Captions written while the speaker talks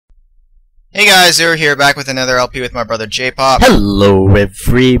Hey guys, Zero here, back with another LP with my brother J-Pop. Hello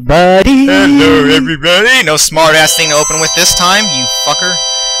everybody! Hello everybody! No smart-ass thing to open with this time, you fucker.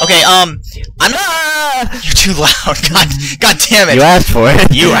 Okay, You're too loud, god damn it. You asked for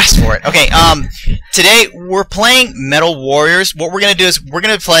it. You asked for it. Okay, today we're playing Metal Warriors. What we're gonna do is we're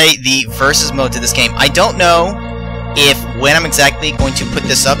gonna play the versus mode to this game. I don't know when I'm exactly going to put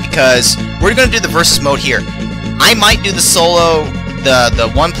this up because we're gonna do the versus mode here. I might do the solo,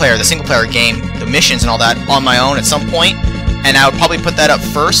 the one player, the single player game, the missions and all that on my own at some point, and I would probably put that up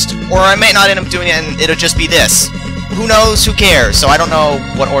first, or I may not end up doing it and it'll just be this. Who knows? Who cares? So I don't know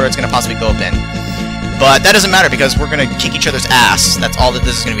what order it's going to possibly go up in. But that doesn't matter because we're going to kick each other's ass. That's all that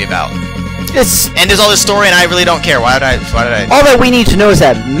this is going to be about. And there's all this story and I really don't care. Why did I... All that we need to know is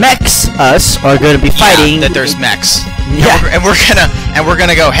that mechs, us, are going to be fighting... Yeah, that there's mechs. Yeah. And we're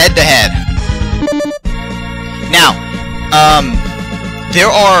gonna go head to head. Now, there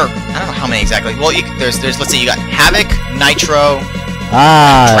are... I don't know how many exactly. Well, there's let's say you got Havoc, Nitro...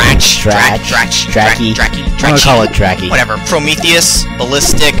 Dracky. I'm gonna call it Dracky. Whatever. Prometheus,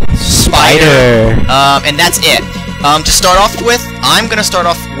 Ballistic, Spider. And that's it. To start off with, I'm gonna start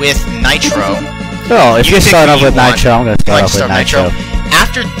off with Nitro. Oh, if you start off with Nitro, I'm gonna start off with Nitro.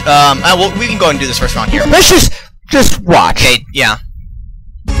 After, well, we can go ahead and do this first round here. Let's just watch. Okay, yeah.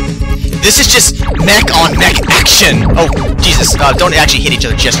 This is just mech on mech action! Oh, Jesus, don't actually hit each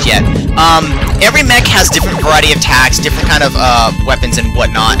other just yet. Every mech has different variety of attacks, different kind of, weapons and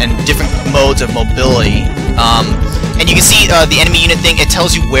whatnot, and different modes of mobility. And you can see, the enemy unit thing, it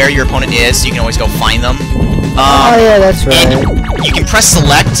tells you where your opponent is, so you can always go find them. Oh yeah, that's right. And you can press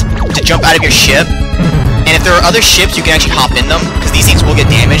select to jump out of your ship, and if there are other ships, you can actually hop in them, because these things will get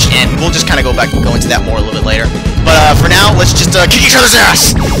damaged, and we'll just kind of go into that more a little bit later. But, for now, let's just, kick each other's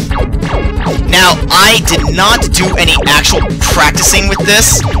ass! Now, I did not do any actual practicing with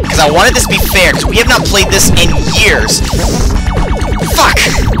this, because I wanted this to be fair, because we have not played this in years. Fuck!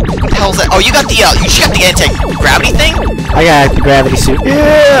 What the hell is that? Oh, you got the, you just got the anti-gravity thing? I got the gravity suit.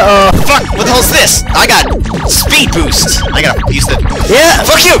 Yeah, Fuck! What the hell is this? I got speed boost! I gotta use the... Yeah!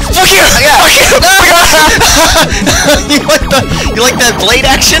 Fuck you! Fuck you! Yeah. Fuck you! You like that blade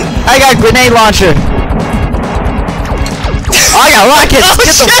action? I got grenade launcher. I got rockets! Oh,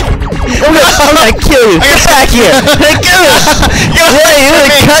 shit! I'm gonna kill you! Get back here! Yeah, you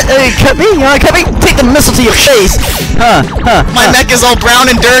wanna cut me? You wanna cut me? Take the missile to your face! My mech is all brown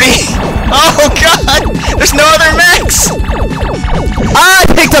and dirty! Oh god! There's no other mechs! I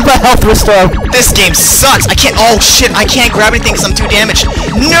picked up a health restore! This game sucks! I can't- oh shit, I can't grab anything because I'm too damaged!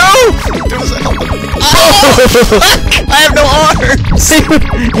 No! There was a health- oh! Fuck! I have no arms!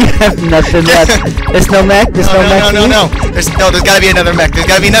 You have nothing left. There's no mech? There's no mech? No. There's gotta be another mech. There's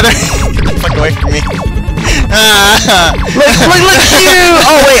gotta be another- Get the fuck away from me. Look you!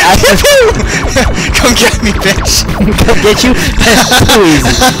 Oh wait, I have you! Come get me, bitch! Come get you? That's too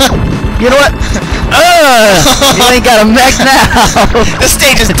easy. You know what? You ain't got a mech now! This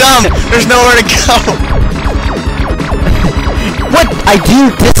stage is dumb! There's nowhere to go! What I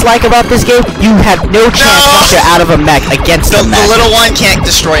do dislike about this game, you have no chance once you're out of a mech against a mech. The little one can't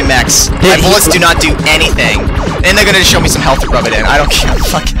destroy mechs. My bullets do not do anything. And they're gonna show me some health to rub it in. I don't care.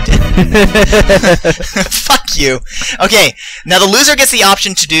 Fucking fuck you. Okay, now the loser gets the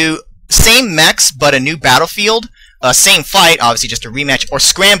option to do same mechs, but a new battlefield. Same fight, obviously just a rematch, or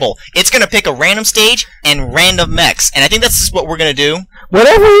scramble. It's gonna pick a random stage and random mechs. And I think that's just what we're gonna do.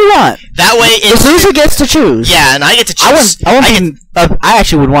 Whatever you want. That way it's... The loser gets to choose. Yeah, and I get to choose. I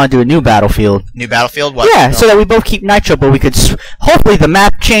actually would want to do a new battlefield. New battlefield? What? Yeah, so that we both keep Nitro, but we could... hopefully the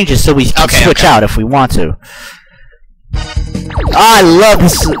map changes so we can switch out if we want to. Oh, I love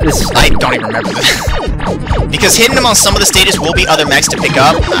this... I don't even remember this. Because hidden among some of the stages will be other mechs to pick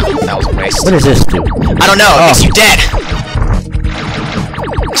up. That was a waste. What does this do? I don't know. It makes you dead.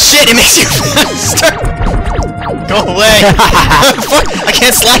 Shit, it makes you faster. Go away. Fuck, I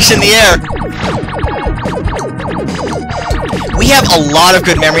can't slash in the air. We have a lot of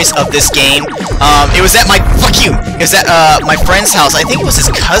good memories of this game. It was at my... Fuck you! It was at, my friend's house. I think it was his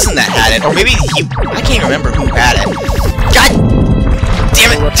cousin that had it. Or maybe he... I can't remember who had it. God...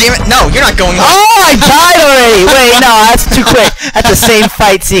 Damn it! No, you're not going on. Oh, I died already! Wait, no, that's too quick. That's the same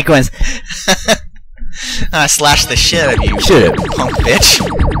fight sequence. I slashed the shit out of you. Shoot it. Punk bitch.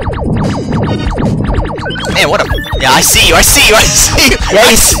 Man, what a... Yeah, I see you! Yeah, I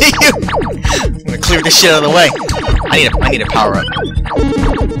see you! I'm gonna clear this shit out of the way. I need a power up.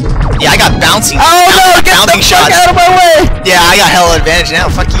 Yeah, I got bouncing. Oh no! Get bouncing the shots. fuck out of my way! Yeah, I got hella advantage now.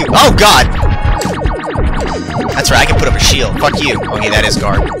 Fuck you. Oh god! That's right, I can put up a shield. Fuck you. Okay, that is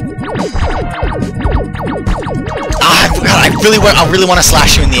guard. Ah, I really want to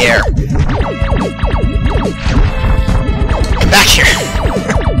slash you in the air. back here.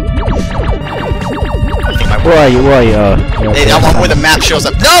 Where are you? Where are you? Hey, I'm where the map shows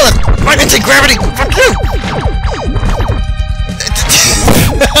up. No! My anti-gravity! Fuck you!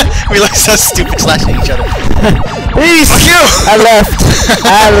 We look so stupid slashing at each other. Peace! Fuck you! I left.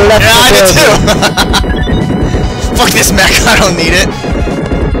 I left. Yeah, I did too! Fuck this mech, I don't need it.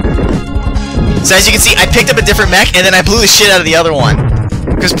 So as you can see, I picked up a different mech, and then I blew the shit out of the other one.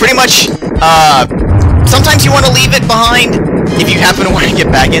 Because pretty much, sometimes you want to leave it behind if you happen to want to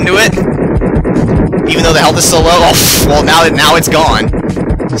get back into it. Even though the health is so low. Oh, well, now it's gone.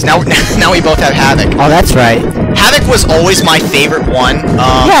 So now we both have Havoc. Oh, that's right. Havoc was always my favorite one.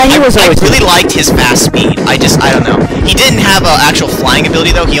 Yeah, he was always. I really liked his fast speed. I don't know. He didn't have an actual flying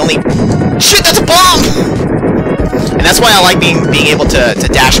ability though. He only. Shit, that's a bomb! And that's why I like being able to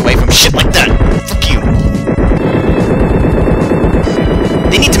dash away from shit like that. Fuck you.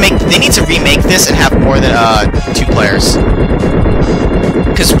 They need to remake this and have more than 2 players.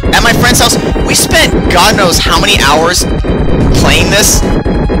 Because at my friend's house, we spent God knows how many hours playing this.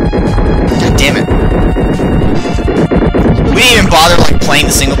 God damn it. We didn't even bother like playing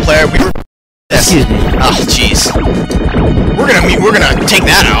the single player. We were Excuse me. Oh jeez. We're gonna take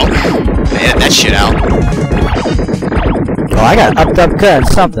that out. Edit that shit out. Oh, I got up good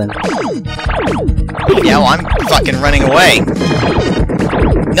something. Yeah, well I'm fucking running away.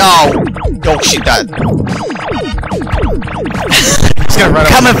 No! Don't shoot that. He's gonna run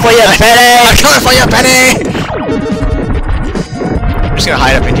coming for you, Penny! I'm coming for you, Penny! I'm just gonna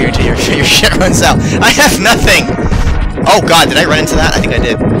hide up in here until your shit runs out. I have nothing! Oh god, did I run into that? I think I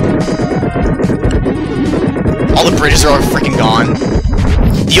did. All the bridges are freaking gone.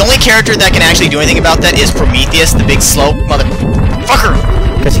 The only character that can actually do anything about that is Prometheus, the big slow motherfucker!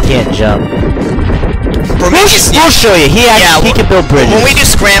 Because he can't jump. Prometheus, we'll show you. He can build bridges. When we do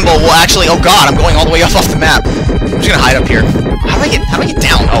scramble, we'll actually. Oh god, I'm going all the way off the map. I'm just gonna hide up here. How do I get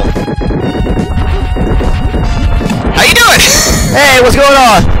down? Oh. How you doing? Hey, what's going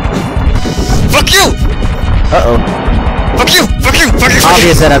on? Fuck you! Uh-oh. Fuck you! Fuck you! Fuck you!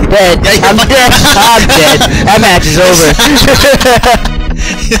 Obvious that I'm dead. Yeah, I'm dead. I'm dead. That match is over.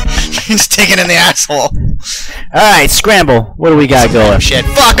 He's taking in the asshole. Alright, scramble. What do we got going? Shit.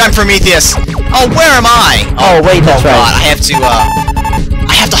 Fuck, I'm Prometheus. Oh, where am I? Oh wait, that's right. God, I have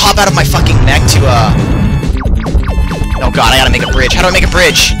to hop out of my fucking mech to, Oh god, I gotta make a bridge. How do I make a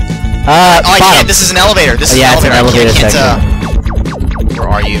bridge? Oh, I can't. This is an elevator. This is an elevator. I can't, where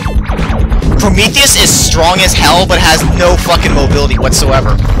are you? Prometheus is strong as hell, but has no fucking mobility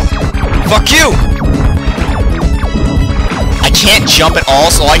whatsoever. Fuck you! I can't jump at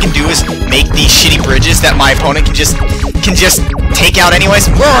all, so all I can do is make these shitty bridges that my opponent can just take out anyways.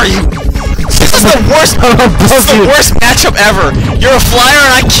 Where are you? This is the worst. This is the worst matchup ever. You're a flyer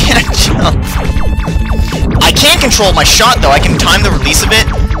and I can't jump. I can control my shot though. I can time the release of it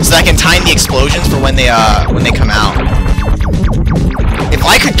so that I can time the explosions for when they come out. If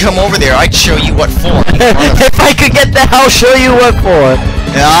I could come over there, I'd show you what for. If I could get that, I'll show you what for.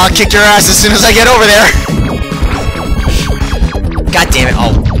 Yeah, I'll kick your ass as soon as I get over there. God damn it!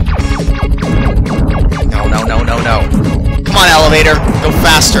 Oh. No. Come on, elevator. Go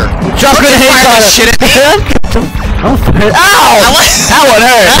faster. Drop it and fire that shit at me. Ow! That one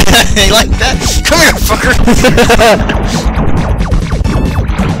hurt. You like that? Come here, fucker.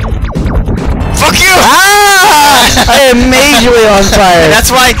 Fuck you! Ah! I am majorly on fire.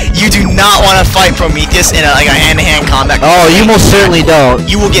 That's why you do not want to fight Prometheus in a hand-to-hand combat. Oh, you most certainly don't.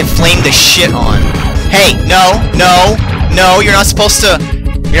 You will get flamed the shit on. Hey, no, you're not supposed to.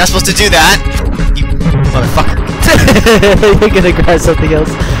 You're not supposed to do that. You motherfucker. You're gonna grab something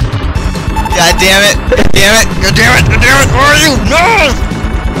else. God damn it! Damn it! Where are you? No!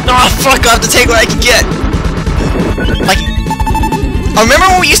 Oh fuck! I have to take what I can get. Like. I remember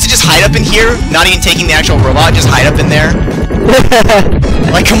when we used to just hide up in here, not even taking the actual robot, just hide up in there?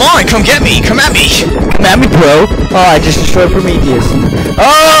 Like, come on, come get me, come at me! Come at me, bro! Oh, I just destroyed Prometheus.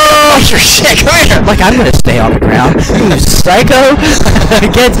 Oh! Your shit, come here! Like, I'm gonna stay on the ground. You psycho!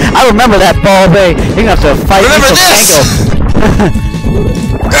 I remember that ball bay. You're gonna have to fight me from Tango.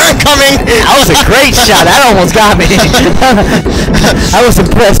 I'm coming! That was a great shot, that almost got me. That was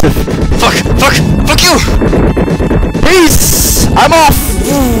impressive. Fuck you! Peace! I'm off!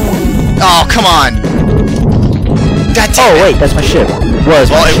 Oh, come on. God damn it. Oh, wait, that's my ship. It was.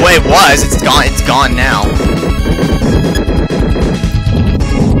 It's gone. It's gone now.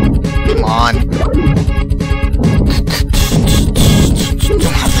 Come on.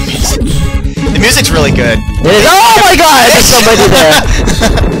 The music's really good. It is. Oh my god! There's somebody there.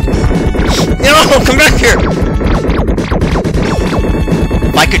 No, come back here.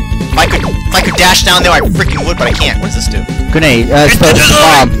 If I If I could dash down there, I freaking would, but I can't. What does this do? Grenade.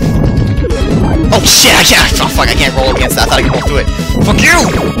 Bomb. Oh shit! I can't. Oh fuck! I can't roll against that. I thought I could roll through it. Fuck you!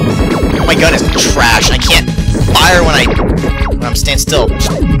 My gun is trash. I can't fire when I'm standing still.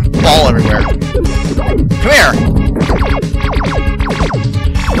 Ball everywhere. Come here!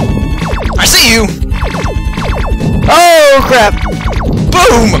 I see you! Oh crap!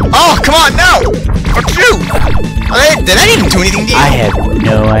 Boom! Oh come on! No! Fuck you! Did I even do anything to you? I have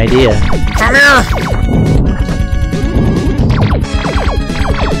no idea. Come here!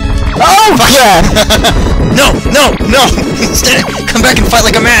 Oh crap! No! No! No! Instead, come back and fight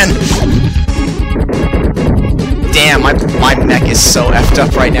like a man! Damn, my mech is so effed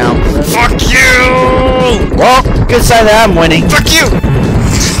up right now. Fuck you! Well, good sign that I'm winning. Fuck you!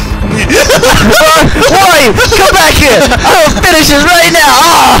 Why? Come back here! I'll finish this right now!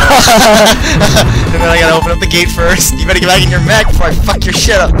 And then I gotta open up the gate first. You better get back in your mech before I fuck your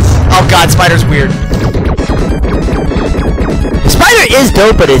shit up. Oh god, Spider's weird. Spider is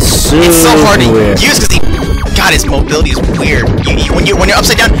dope, but it's so hard to weird. use because God, his mobility is weird. When you're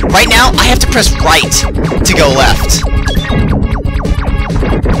upside down, right now, I have to press right to go left.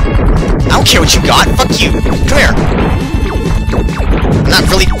 I don't care what you got. Fuck you. Come here. I'm not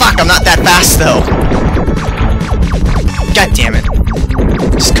really. Fuck. I'm not that fast though. God damn it.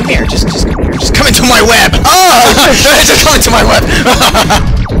 Just come here. Just come here. Just come into my web. Oh! Just come into my web.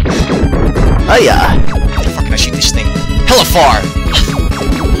 Oh yeah. Fucking I shoot this thing hella far.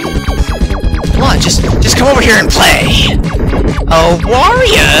 Come on, just come over here and play. Oh,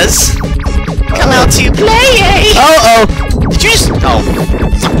 warriors, come out to play. Oh. Did you just? Oh,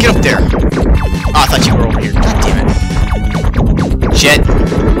 fuck, get up there. Oh, I thought you were over here. God damn it. Shit.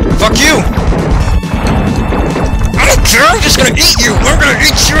 Fuck you. I don't care. I'm just gonna eat you. I'm gonna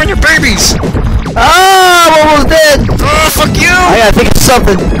eat you and your babies. Oh, I'm almost dead. Oh, fuck you. I gotta think of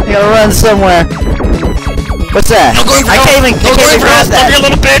something. I gotta run somewhere. What's that? No going for I can't even grab that. You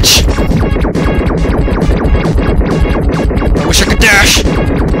little bitch. I wish I could dash.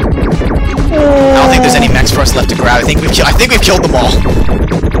 I don't think there's any mechs for us left to grab. I think we've killed them all.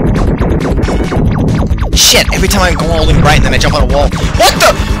 Shit! Every time I'm holding right and then I jump on a wall. What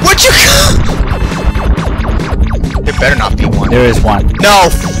the? What'd you? There better not be one. There is one.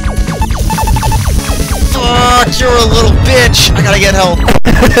 No. Fuck! You're a little bitch. I gotta get help.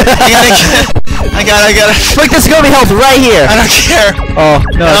 I gotta. Look, there's gonna be help right here. I don't care. Oh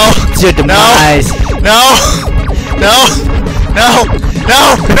no! It's your demise. No!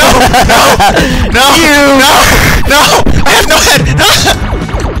 You! No! I have no head! No!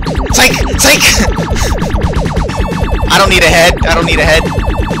 Psych! I don't need a head.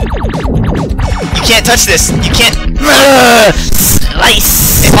 You can't touch this. You can't.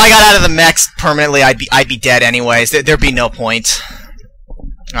 Slice! If I got out of the mechs permanently, I'd be dead anyways. There'd be no point.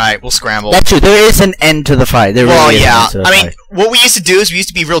 Alright, we'll scramble. That's true. There is an end to the fight. There really is an end to the fight. What we used to do is we used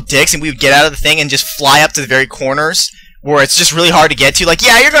to be real dicks and we would get out of the thing and just fly up to the very corners where it's just really hard to get to. Like,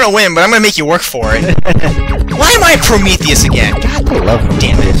 yeah, you're gonna win, but I'm gonna make you work for it. Why am I Prometheus again? God I love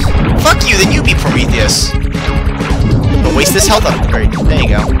damn it. Fuck you, then you be Prometheus. But waste this health upgrade. There you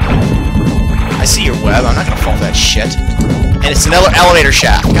go. I see your web. I'm not gonna fall for that shit. And it's an elevator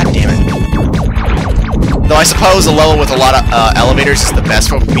shaft. God damn it. Though I suppose a level with a lot of elevators is the best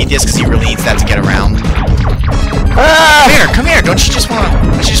for Prometheus because he really needs that to get around. Come here! Don't you just wanna?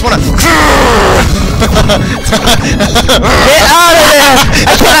 Get out of there!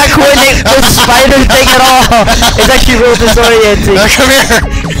 I cannot coordinate this spider thing at all. It's actually real disorienting. No, come here!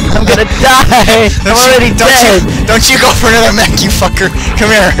 I'm gonna die. I'm already dead. Don't you go for another mech, you fucker!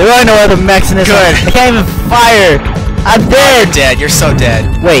 Come here. There are no other mechs in this one. I can't even fire. I'm dead. You're dead. You're so dead.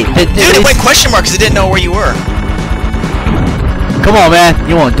 Wait, dude, it went question mark because it didn't know where you were. Come on, man.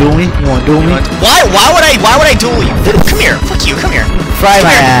 You won't duel me? Why would I duel you? Come here. Fuck you. Come here. Fry my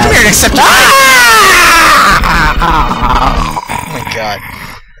ass. Come here and accept your Oh my god.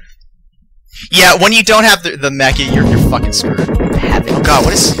 Yeah, when you don't have the mech, you're fucking screwed. Oh god,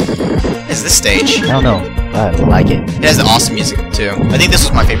 what is this stage? I don't know. I like it. It has awesome music too. I think this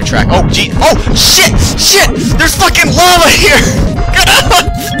was my favorite track. Oh gee. Oh shit! There's fucking lava here!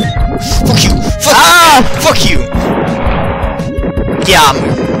 Fuck you! Fuck you! Yeah,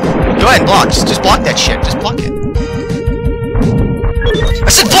 go ahead and block. Just block that shit. Just block it. I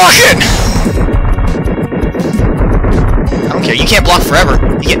said block it! I don't care. You can't block forever.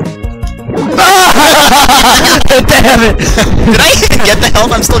 You get... Damn it! Did I even get the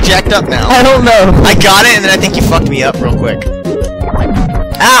health? I'm still jacked up now. I don't know. I got it, and then I think you fucked me up real quick.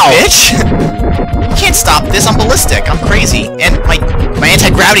 Ow! Bitch! You can't stop this. I'm ballistic. I'm crazy. And my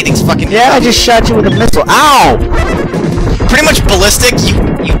anti-gravity thing's fucking... Yeah, I just shot you with a missile. Ow! Pretty much ballistic,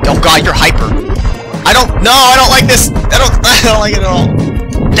 Oh god, you're hyper. I don't like this. I don't like it at all.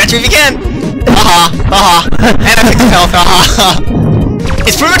 Catch me if you can. And I picked up health.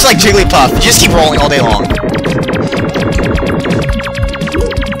 It's pretty much like Jigglypuff. You just keep rolling all day long.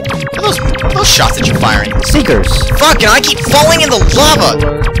 What are those shots that you're firing? Seekers. Fuck, and I keep falling in the lava.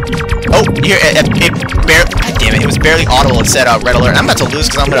 Oh, here, it barely. God damn it! It was barely audible. It said red alert. I'm about to lose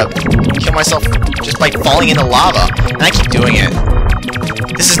because I'm gonna kill myself just by falling into lava, and I keep doing it.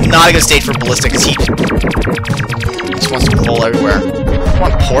 This is not a good stage for ballistic because he just wants to roll everywhere. Come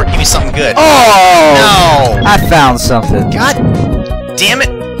on, port, give me something good. Oh no! I found something. God damn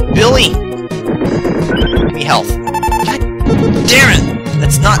it, Billy! Give me health. God damn it!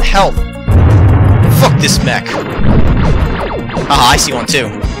 That's not health. Fuck this mech. I see one too.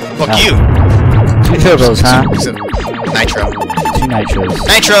 Fuck you. 2 turbos, huh? Nitro. 2 nitros.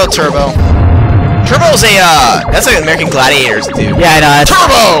 Nitro, turbo. Turbo's that's like American Gladiators, dude. Yeah, I know.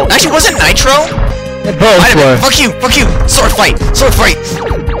 Turbo! Actually, was it Nitro? They both were. Fuck you! Fuck you! Sword fight! Sword fight!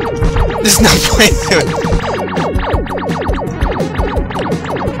 There's no point to it.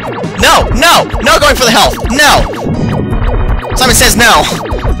 No! No! No going for the health! No! Simon says no!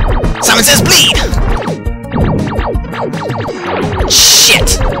 Simon says bleed!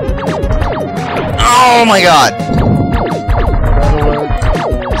 Shit! Oh my god!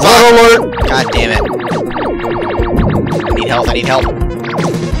 Alert! God damn it. I need health, I need help.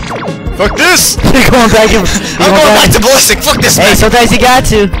 Fuck this! You're going back in. I'm going back to ballistic! Fuck this! Hey, sometimes you got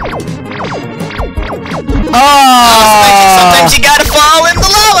to. Oh! Sometimes you gotta fall in the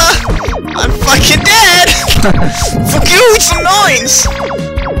lava! I'm fucking dead! Fuck you, it's some noise!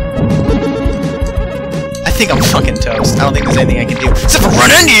 I think I'm fucking toast. I don't think there's anything I can do. Except for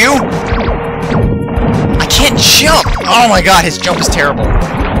run into you! I can't jump! Oh my god, his jump is terrible.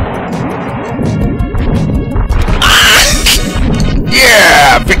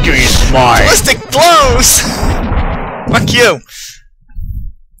 Yeah, victory is mine. Ballistic blows! Fuck you!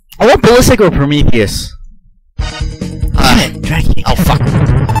 I want ballistic or Prometheus. Draggy. Oh fuck.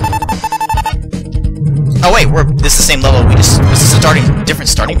 Oh wait, this is the same level. Was this a different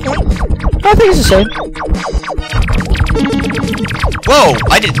starting point? I think it's the same. Whoa!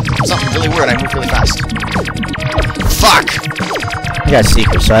 I did something really weird. I moved really fast. Fuck! You got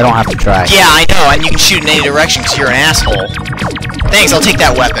Seeker, so I don't have to try. Yeah, I know, and you can shoot in any direction because you're an asshole. Thanks, I'll take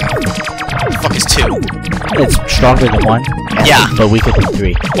that weapon. The fuck is 2? It's stronger than 1. Yeah. But we could be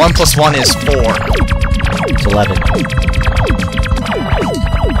 3. 1 plus 1 is 4. It's 11.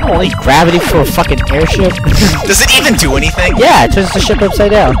 Holy gravity for a fucking airship. Does it even do anything? Yeah, it turns the ship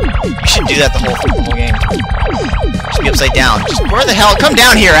upside down. You should do that the whole game. It should be upside down. Just, where the hell? Come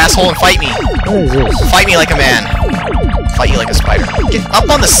down here, asshole, and fight me. What is this? Fight me like a man. Fight you like a spider. Get up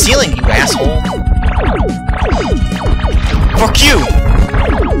on the ceiling, you asshole. Fuck you!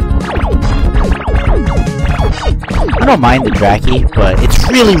 I don't mind the Draki, but it's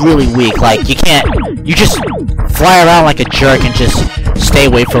really, really weak. Like, you just fly around like a jerk and just stay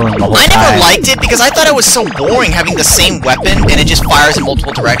away from him the whole time. I never liked it because I thought it was so boring having the same weapon and it just fires in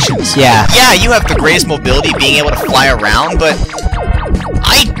multiple directions. Yeah. Yeah, you have the greatest mobility being able to fly around, but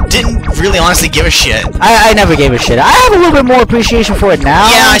I didn't really honestly give a shit. I never gave a shit. I have a little bit more appreciation for it now.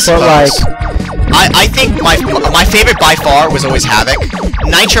 Yeah, I suppose. Like, I think my favorite by far was always Havoc.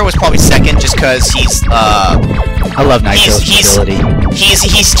 Nitro was probably second just because he's I love Nitro's ability.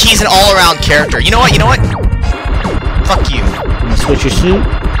 He's an all-around character. You know what? Fuck you. Switch your suit?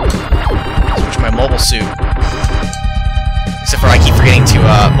 Switch my mobile suit. Except for I keep forgetting to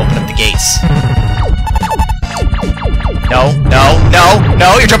open up the gates. No,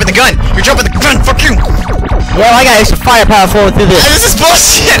 you're jumping the gun! You're jumping the gun! Fuck you! Well, I got extra firepower forward through this. This is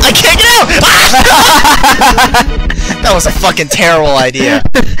bullshit! I can't get out! That was a fucking terrible idea.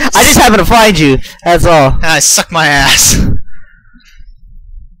 I just happened to find you, that's all. Suck my ass.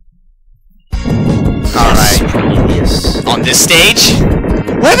 Alright. Prometheus. On this stage?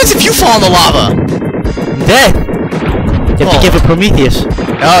 What happens if you fall in the lava? Dead. You have to give it Prometheus.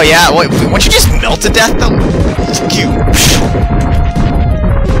 Oh yeah, won't you just melt to death though? Fuck you.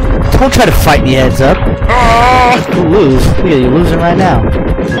 Don't try to fight me, heads up. You'll lose. Look at you losing right now.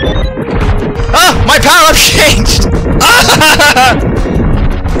 Ah! My power-up changed! Go!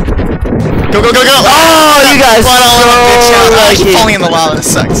 Oh, you guys I keep lucky. falling in the lava,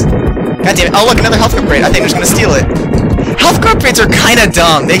 this sucks. God damn it. Oh look, another health upgrade. I think I'm just gonna steal it. Health upgrades are kinda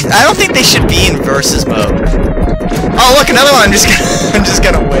dumb. I don't think they should be in versus mode. Oh look, another one I'm just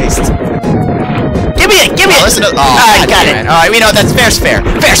gonna waste. Give me it! Oh, I got it. Alright, you know, that's fair's fair.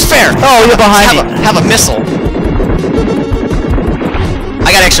 Fair's fair! Oh, you're behind me. Have a missile.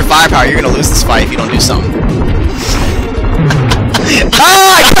 I got extra firepower. You're gonna lose this fight if you don't do something.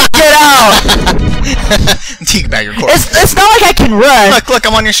 Oh, I can't get out! Take back your corpse. It's not like I can run. Look,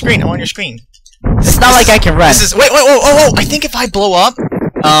 I'm on your screen. I'm on your screen. It's not like I can run. This is wait, whoa! I think if I blow up,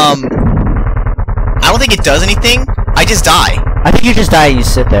 I don't think it does anything. I just die. I think you just die and you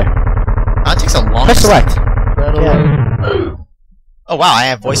sit there. It takes a long. Press select. Yeah. Oh wow, I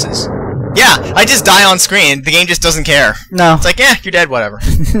have voices. Yeah, I just die on screen. The game just doesn't care. No. It's like, yeah, you're dead. Whatever.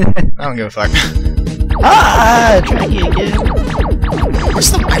 I don't give a fuck. Drag you again. Where's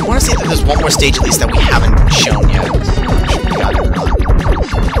the? I want to say that there's one more stage at least that we haven't shown yet.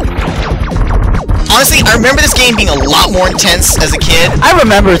 Honestly, I remember this game being a lot more intense as a kid. I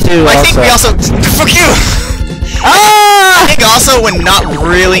remember too. I think we also. Fuck you! I think also when not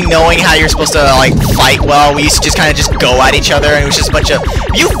really knowing how you're supposed to like fight well, we used to just kind of just go at each other, and it was just a bunch of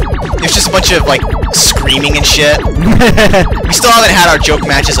It was just a bunch of like screaming and shit. We still haven't had our joke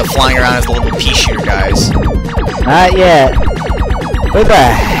matches of flying around as the little pea shooter guys. Not yet. What the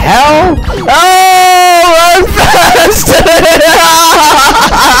hell? Oh, run fast!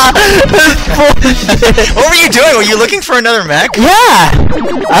 What were you doing? Were you looking for another mech? Yeah!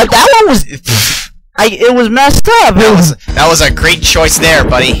 That one was... it was messed up! That was a great choice there,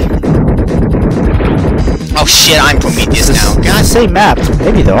 buddy. Oh shit, I'm Prometheus now. God. It's the same map.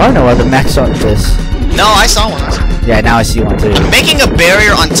 Maybe there are no other mechs on this. No, I saw one. Yeah, now I see one too. I'm making a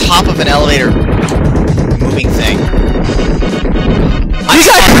barrier on top of an elevator moving thing.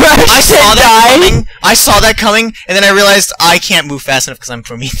 I saw that coming, and then I realized I can't move fast enough because I'm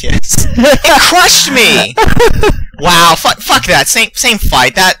Prometheus. It crushed me! Wow, fuck that. Same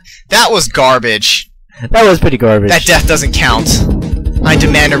fight. That was garbage. That was pretty garbage. That death doesn't count. I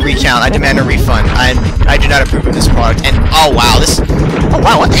demand a recount. I demand a refund. I do not approve of this product. And oh wow,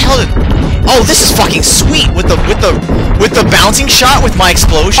 what the hell oh, this is fucking sweet with the bouncing shot with my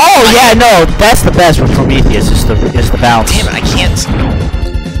explosion. Oh yeah, no, that's the best with Prometheus. Is the bounce. Damn it,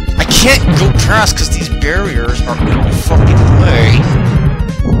 I can't go past because these barriers are in the fucking way.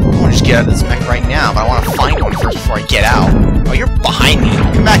 I want to just get out of this mech right now, but I want to find one first before I get out. Oh, you're behind me.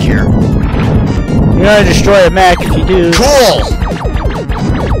 Come back here. You're gonna destroy a mech if you do. Cool!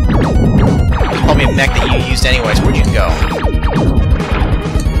 Probably a mech that you used anyways. Where'd you go?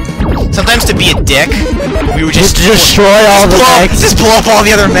 Sometimes to be a dick, we would just destroy all the mechs. Just blow up all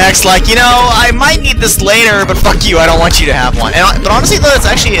the other mechs. Like, you know, I might need this later, but fuck you, I don't want you to have one. But honestly, though, it's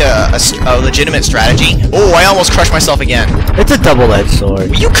actually a legitimate strategy. Oh, I almost crushed myself again. It's a double-edged sword.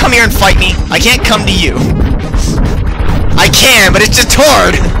 Will you come here and fight me? I can't come to you. I can, but it's just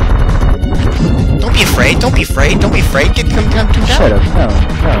hard. Don't be afraid. Don't be afraid. Don't be afraid. Come down. Shut up. No.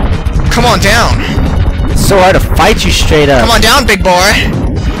 Come on down. It's so hard to fight you straight up. Come on down, big boy.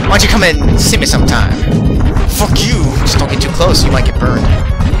 Why don't you come and see me sometime? Fuck you. Just don't get too close. You might get burned.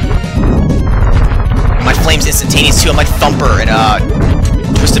 And my flame's instantaneous too. I'm like Thumper in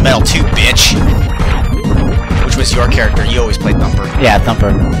Twisted Metal 2, bitch. Which was your character. You always played Thumper. Yeah, Thumper.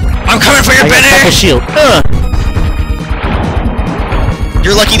 I'm coming for your Benny! A shield.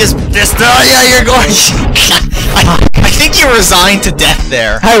 You're lucky this yeah, you're going. I think you resigned to death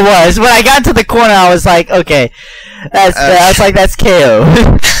there. I was. When I got to the corner, I was like, okay, I was like, that's KO.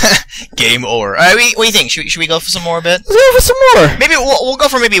 Game over. What do you think? Should we go for some more a bit? Let's go for some more. Maybe we'll go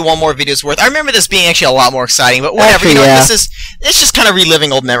for maybe one more video's worth. I remember this being actually a lot more exciting, but whatever. Actually, yeah. It's just kind of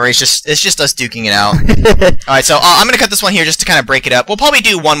reliving old memories. It's just us duking it out. All right, so I'm gonna cut this one here just to kind of break it up. We'll probably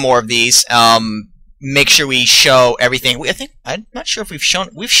do one more of these. Make sure we show everything. I'm not sure if we've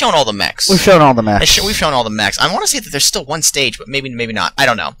shown all the mechs. We've shown all the mechs. We've shown all the mechs. I want to say that there's still one stage, but maybe not. I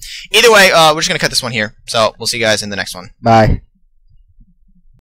don't know. Either way, we're just gonna cut this one here. So we'll see you guys in the next one. Bye.